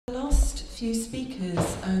few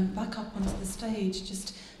speakers back up onto the stage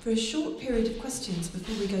just for a short period of questions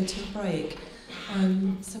before we go to a break.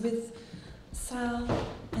 So with Sal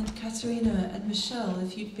and Catarina and Michelle,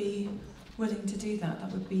 if you'd be willing to do that,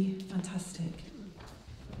 that would be fantastic.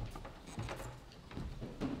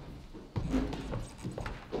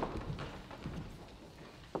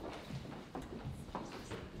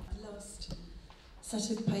 Last set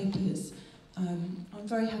of papers. I'm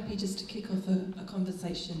very happy just to kick off a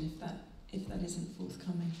conversation if that isn't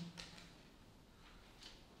forthcoming.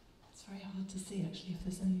 It's very hard to see actually if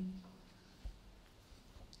there's any.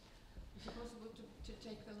 Is it possible to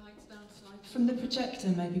take the lights down slightly? From the projector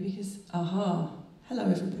maybe, because aha, hello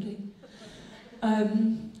everybody.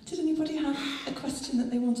 Did anybody have a question that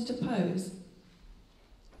they wanted to pose?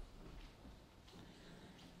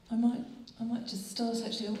 I might just start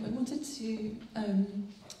actually. I wanted to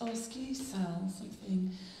ask you, Sal,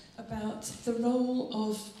 something about the role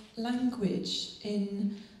of language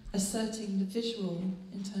in asserting the visual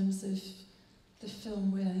in terms of the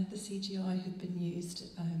film where the CGI had been used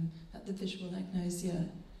at the visual agnosia,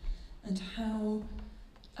 and how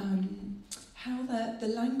the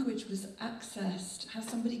language was accessed, how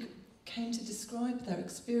somebody came to describe their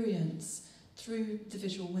experience through the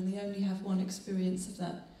visual when they only have one experience of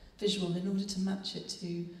that visual in order to match it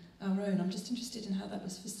to our own. I'm just interested in how that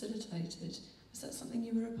was facilitated. Was that something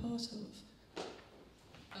you were a part of?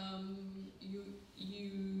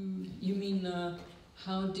 You mean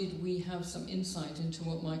how did we have some insight into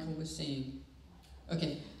what Michael was seeing?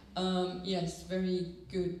 Okay. Yes, very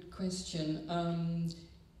good question.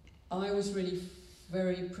 I was really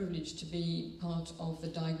very privileged to be part of the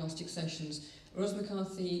diagnostic sessions. Ros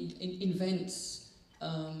McCarthy invents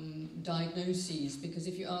diagnoses, because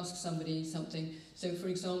if you ask somebody something, so for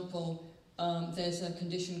example, there's a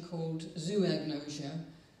condition called zoognosia,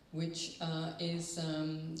 which is,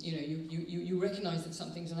 you recognise that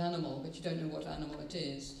something's an animal, but you don't know what animal it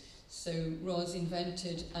is. So Ros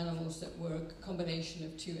invented animals that were a combination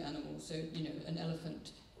of two animals, so an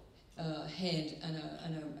elephant head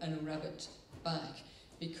and a rabbit back,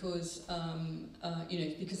 because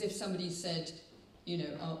because if somebody said,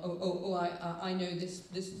 I know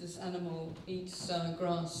this animal eats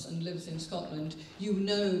grass and lives in Scotland, you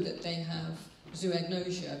know that they have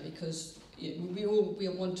zoognosia, because we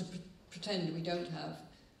want to pretend we don't have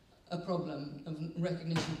a problem of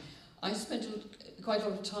recognition. I spent quite a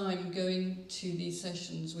lot of time going to these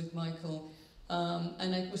sessions with Michael,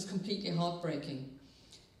 and it was completely heartbreaking,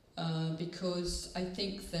 because I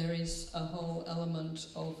think there is a whole element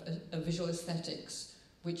of a visual aesthetics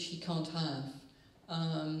which he can't have.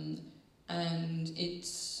 And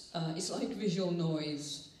it's like visual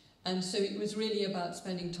noise, and so it was really about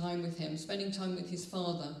spending time with him, spending time with his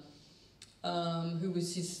father, who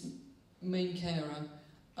was his main carer,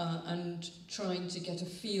 and trying to get a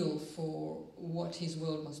feel for what his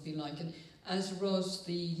world must be like. And as Ros,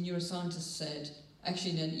 the neuroscientist, said,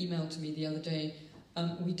 actually in an email to me the other day,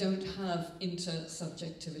 we don't have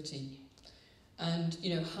intersubjectivity. And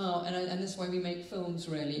and that's why we make films,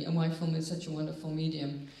 really, and why film is such a wonderful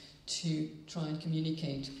medium to try and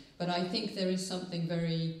communicate. But I think there is something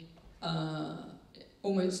very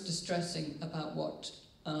almost distressing about what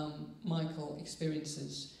Michael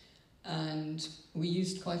experiences, and we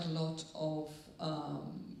used quite a lot of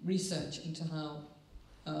research into how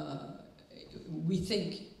we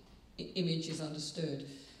think image is understood.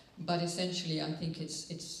 But essentially, I think it's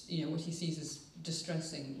what he sees as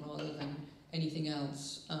distressing rather than anything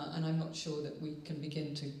else, and I'm not sure that we can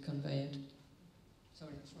begin to convey it.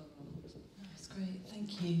 Sorry, that's rather long. That's great,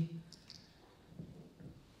 thank you.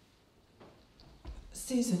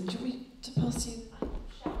 Susan, do you want me to pass you?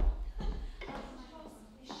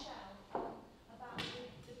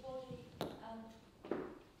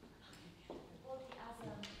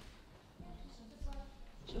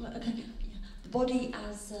 The body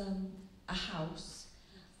as a house,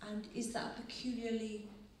 and is that a peculiarly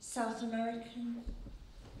South American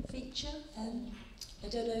feature? I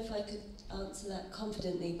don't know if I could answer that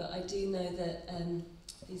confidently, but I do know that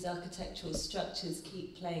these architectural structures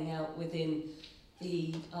keep playing out within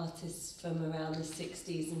the artists from around the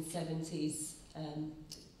 60s and 70s,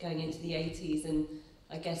 going into the 80s, and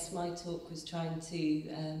I guess my talk was trying to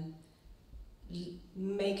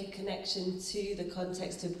make a connection to the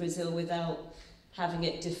context of Brazil without having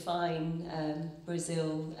it define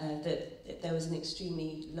Brazil, that there was an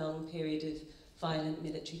extremely long period of violent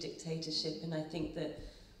military dictatorship, and I think that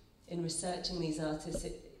in researching these artists,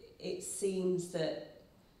 it seems that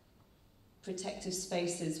protective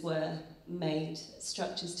spaces were made,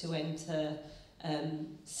 structures to enter,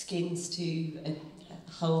 skins to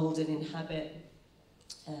hold and inhabit,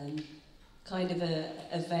 kind of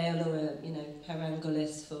a veil or a, you know,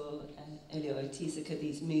 perangolis for Elio Otisaka,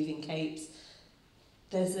 these moving capes.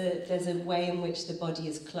 There's a way in which the body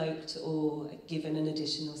is cloaked or given an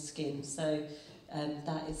additional skin. So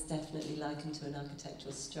that is definitely likened to an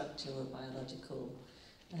architectural structure or biological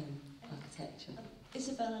architecture.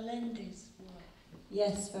 Isabella Lendi's work.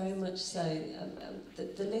 Yes, very much so.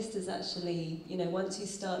 The list is actually, you know, once you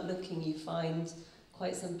start looking, you find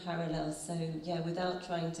quite some parallels. So yeah, without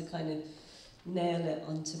trying to kind of nail it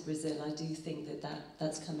onto Brazil, I do think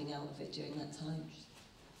that's coming out of it during that time.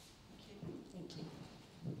 Thank you.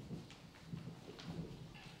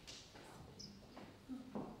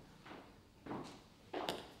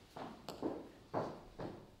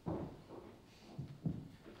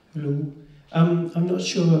 Hello. I'm not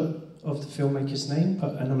sure of the filmmaker's name,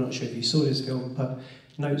 and I'm not sure if you saw this film, but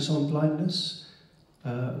Notes on Blindness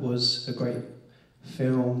was a great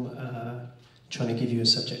film trying to give you a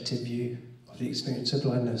subjective view of the experience of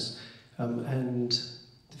blindness. And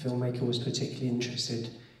the filmmaker was particularly interested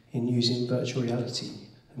in using virtual reality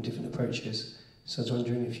and different approaches. So I was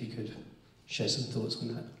wondering if you could share some thoughts on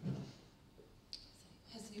that.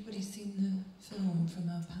 Has anybody seen the film from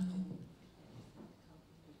our panel?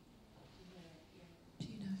 Do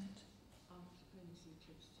you know it? Or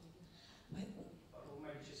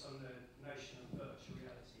maybe just on the notion of virtual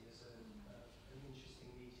reality as an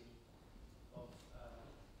interesting medium of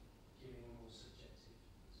giving a more subjective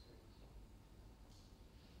experience.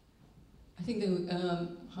 I think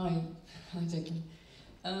hi Declan.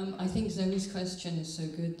 I think Zoe's question is so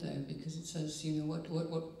good though, because it says, you know,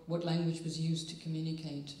 what language was used to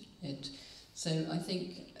communicate it. So I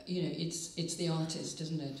think, you know, it's the artist,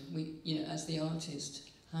 isn't it? We, you know, as the artist,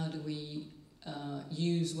 how do we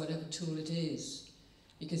use whatever tool it is?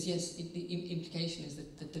 Because yes, the implication is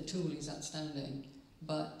that the tool is outstanding,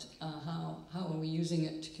 but how are we using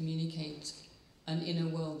it to communicate an inner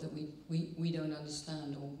world that we don't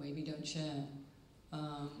understand or maybe don't share?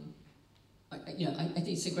 I think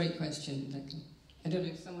it's a great question. I don't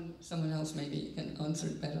know if someone else maybe can answer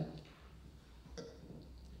it better.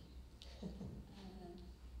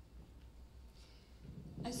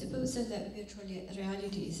 I suppose that virtual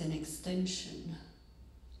reality is an extension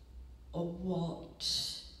of what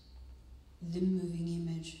the moving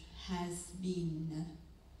image has been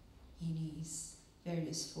in its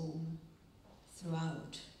various forms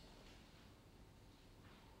throughout.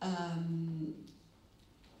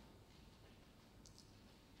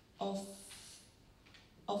 Of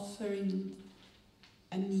offering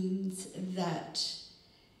a means that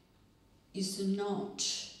is not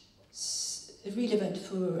relevant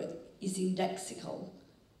for its indexical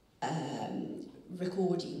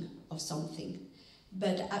recording of something,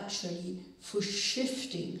 but actually for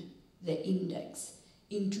shifting the index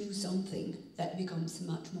into something that becomes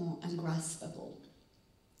much more ungraspable.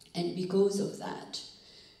 And because of that,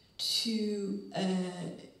 to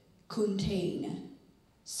contain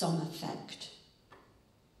some effect.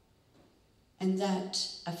 And that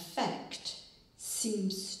effect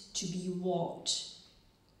seems to be what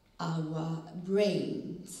our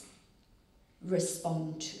brains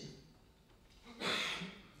respond to.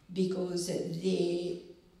 Because the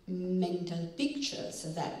mental pictures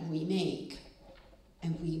that we make,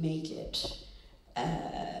 and we make it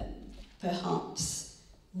perhaps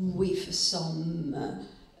with some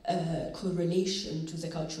correlation to the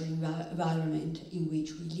cultural environment in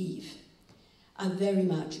which we live, are very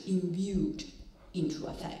much imbued into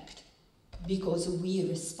affect because we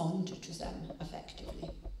respond to them affectively.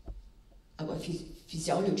 Our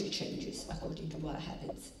physiology changes according to what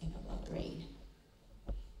happens in our brain.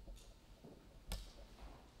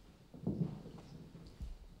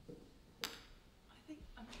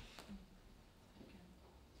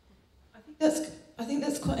 I think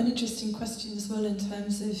that's quite an interesting question as well in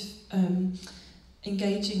terms of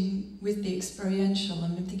engaging with the experiential.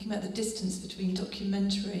 I'm thinking about the distance between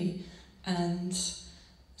documentary and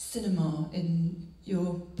cinema in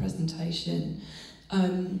your presentation,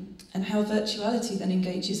 and how virtuality then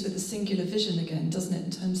engages with a singular vision again, doesn't it,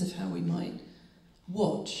 in terms of how we might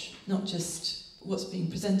watch, not just what's being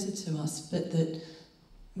presented to us, but that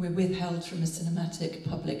we're withheld from a cinematic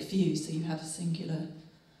public view, so you have a singular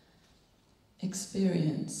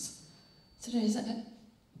experience. So is that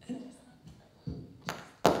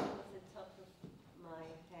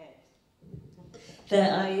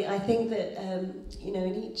I think that, you know,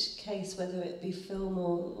 in each case, whether it be film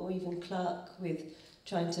or even Clark, with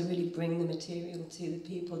trying to really bring the material to the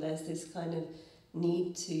people, there's this kind of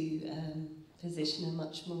need to position a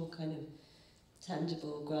much more kind of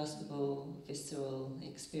tangible, graspable, visceral,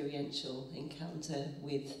 experiential encounter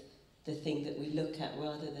with the thing that we look at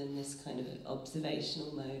rather than this kind of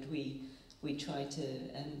observational mode. We try to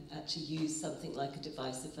actually use something like a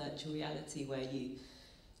device of virtual reality where you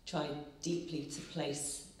try deeply to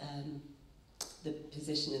place the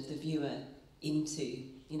position of the viewer into,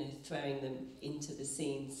 you know, throwing them into the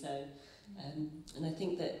scene. So, and I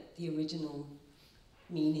think that the original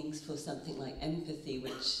meanings for something like empathy,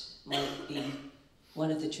 which might be one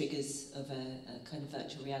of the triggers of a kind of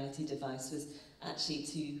virtual reality device, was actually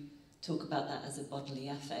to talk about that as a bodily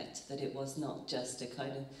affect, that it was not just a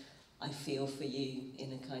kind of, I feel for you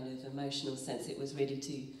in a kind of emotional sense. It was really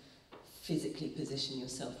to physically position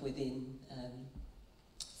yourself within.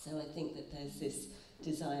 So I think that there's this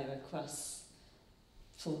desire across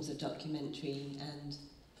forms of documentary and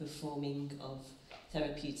performing of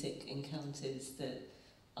therapeutic encounters that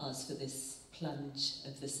asks for this plunge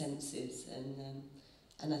of the senses,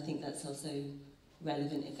 and I think that's also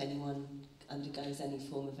relevant if anyone undergoes any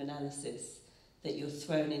form of analysis, that you're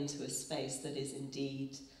thrown into a space that is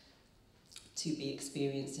indeed to be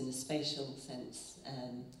experienced in a spatial sense,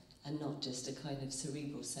 and not just a kind of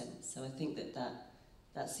cerebral sense. So I think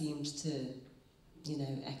that seems to, you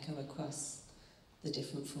know, echo across the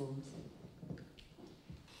different forms.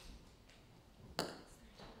 I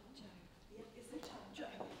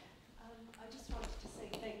just wanted to say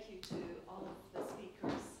thank you to all of the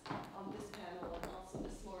speakers on this panel and also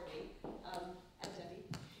this morning, and Eddy,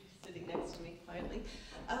 who's sitting next to me quietly.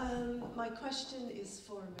 My question is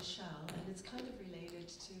for Michelle, and it's kind of related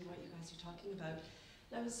to what you guys are talking about.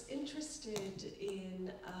 And I was interested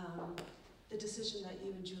in the decision that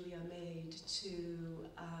you and Julia made to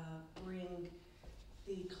bring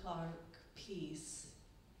the Clark piece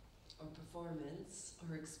or performance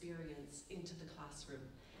or experience into the classroom.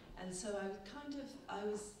 And so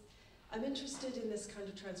I'm interested in this kind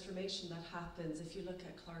of transformation that happens if you look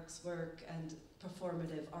at Clark's work and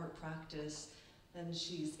performative art practice, then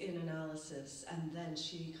she's in analysis, and then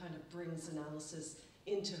she kind of brings analysis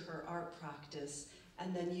into her art practice,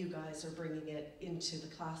 and then you guys are bringing it into the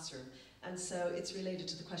classroom. And so it's related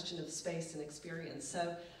to the question of space and experience.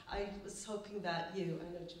 So I was hoping that you,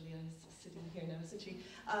 I know Julia is sitting here now, isn't she,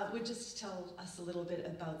 would just tell us a little bit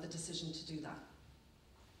about the decision to do that.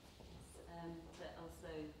 But also,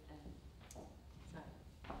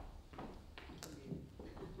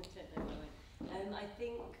 I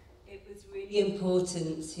think it was really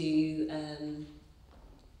important to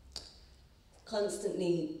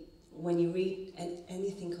constantly, when you read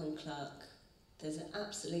anything on Clark, there's an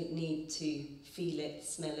absolute need to feel it,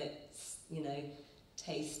 smell it, you know,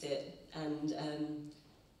 taste it, and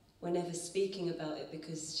whenever speaking about it,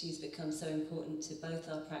 because she's become so important to both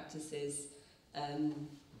our practices,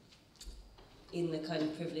 in the kind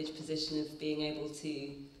of privileged position of being able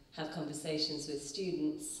to have conversations with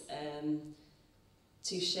students,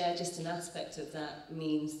 to share just an aspect of that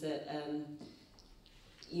means that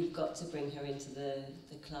you've got to bring her into the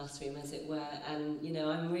classroom, as it were. And, you know,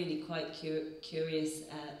 I'm really quite curious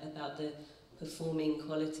about the performing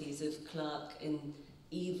qualities of Clark, and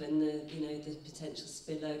even the, you know, the potential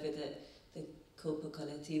spillover that the corpo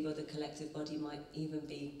collettivo, or the collective body, might even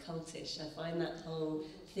be cultish. I find that whole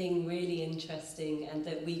thing really interesting, and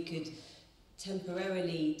that we could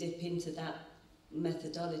temporarily dip into that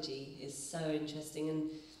methodology is so interesting. And,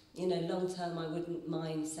 you know, long term, I wouldn't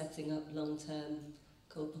mind setting up long-term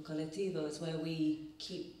corpo collettivos where we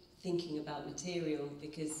keep thinking about material,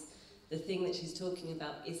 because the thing that she's talking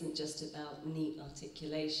about isn't just about neat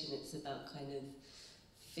articulation, it's about kind of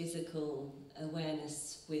physical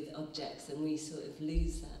awareness with objects, and we sort of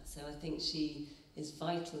lose that. So I think she is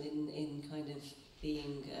vital in kind of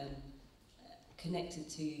being connected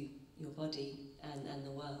to your body and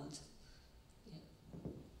the world.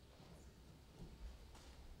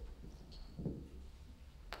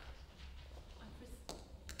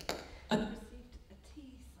 I received a T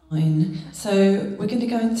sign, so we're going to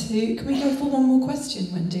go into, can we go for one more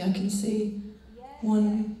question, Wendy? I can see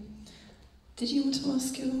one. Did you want to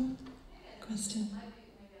ask your question?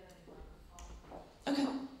 Okay.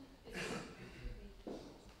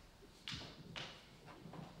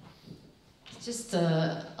 Just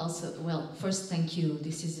also, well, first thank you.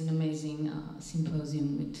 This is an amazing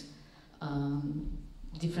symposium with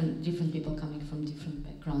different people coming from different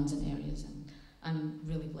backgrounds and areas, and I'm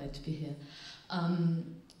really glad to be here.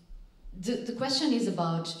 The question is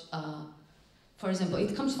about, for example,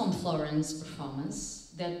 it comes from Florence performance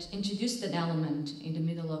that introduced an element in the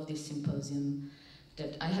middle of this symposium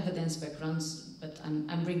that I have a dance background, but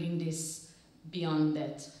I'm bringing this beyond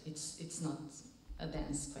that. It's not a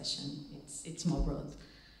dance question, it's more broad.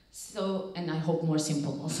 So, and I hope more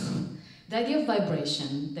simple also. The idea of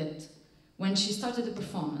vibration, that when she started the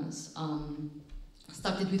performance,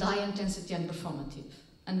 started with high intensity and performative.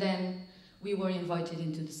 And then we were invited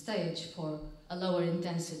into the stage for a low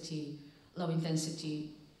intensity,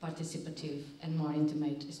 participative, and more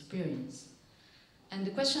intimate experience. And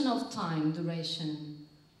the question of time, duration,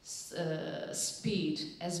 speed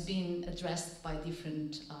has been addressed by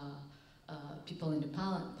different people in the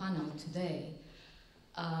panel today,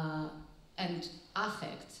 and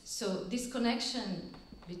affect. So this connection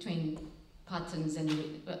between patterns and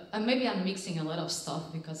maybe I'm mixing a lot of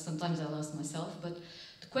stuff because sometimes I lost myself, but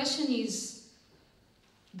the question is,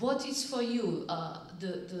 what is for you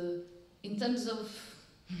in terms of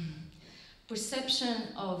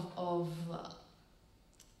perception of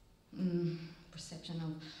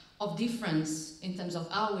difference in terms of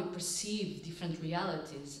how we perceive different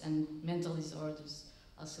realities, and mental disorders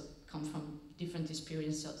also come from different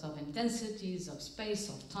experiences of intensities, of space,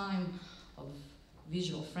 of time, of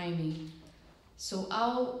visual framing. So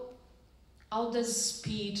how does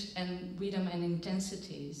speed and rhythm and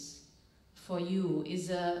intensities for you is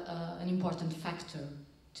an important factor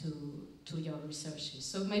to your researches?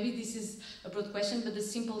 So maybe this is a broad question, but the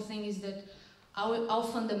simple thing is that how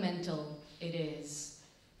fundamental it is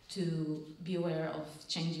to be aware of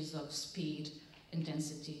changes of speed,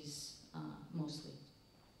 intensities, mostly.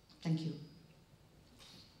 Thank you.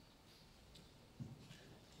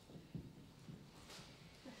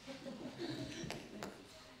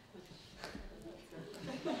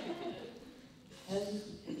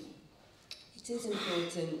 It is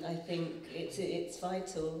important. I think it's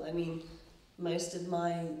vital. I mean, most of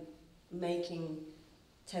my making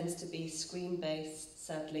tends to be screen-based,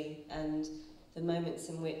 sadly, and the moments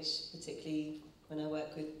in which, particularly when I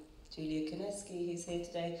work with Julia Koneski, who's here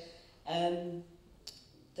today,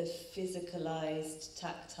 the physicalized,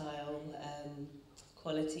 tactile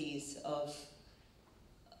qualities of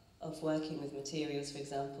working with materials, for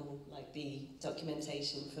example, like the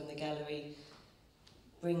documentation from the gallery,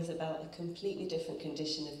 brings about a completely different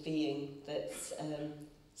condition of being that's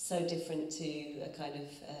so different to a kind of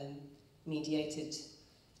mediated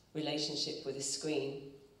relationship with a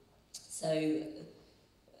screen. So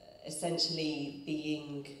essentially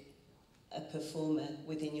being a performer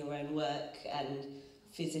within your own work and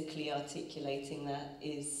physically articulating that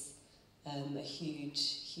is a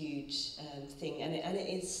huge thing, and it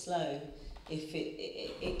is slow. If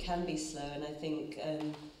it can be slow, and I think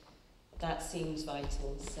that seems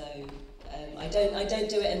vital. So I don't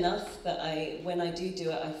do it enough, but when I do it,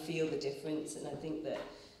 I feel the difference, and I think that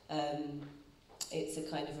it's a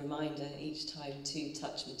kind of reminder each time to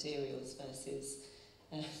touch materials versus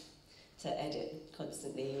to edit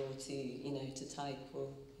constantly, or to type, or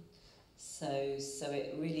so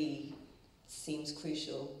it really seems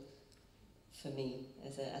crucial for me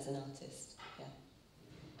as an artist. Yeah.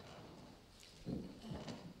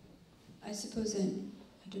 I suppose I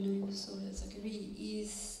don't know if Sola agree,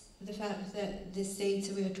 is the fact that the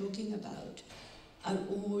states we are talking about are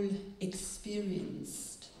all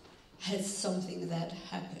experienced as something that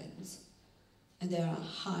happens, and they are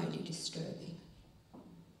highly disturbing.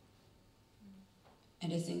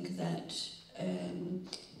 And I think that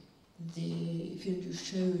the film you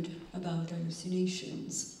showed about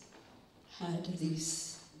hallucinations had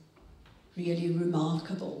this really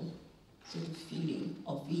remarkable sort of feeling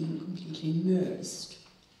of being completely immersed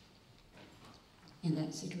in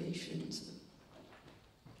that situation. So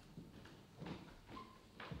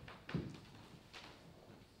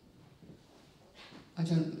I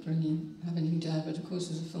don't really have anything to add, but of course,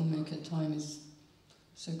 as a filmmaker, time is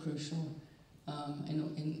so crucial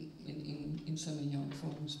in so many art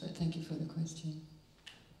forms. But thank you for the question.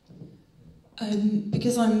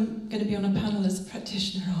 Because I'm going to be on a panel as a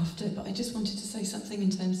practitioner after, but I just wanted to say something in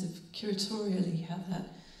terms of curatorially, how that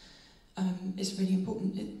is really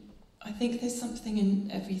important. I think there's something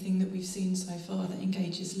in everything that we've seen so far that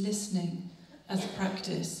engages listening as a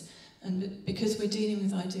practice, and because we're dealing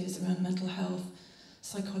with ideas around mental health,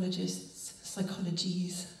 psychologies,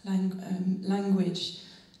 language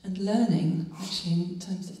and learning, actually, in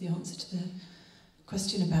terms of the answer to the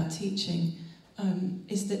question about teaching,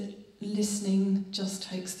 is that listening just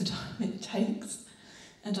takes the time it takes.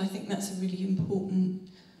 And I think that's a really important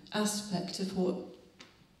aspect of what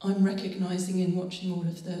I'm recognising in watching all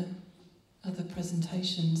of the other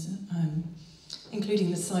presentations, including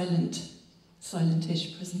the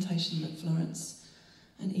silentish presentation that Florence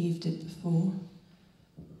and Eve did before.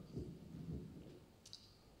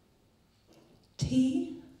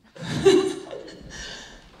 Tea?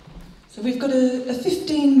 So we've got a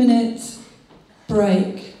 15-minute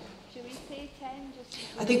break. Should we say 10 just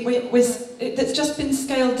I think that's just been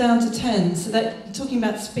scaled down to 10, so that, talking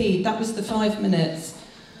about speed, that was the 5 minutes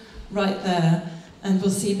right there, and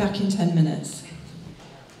we'll see you back in 10 minutes.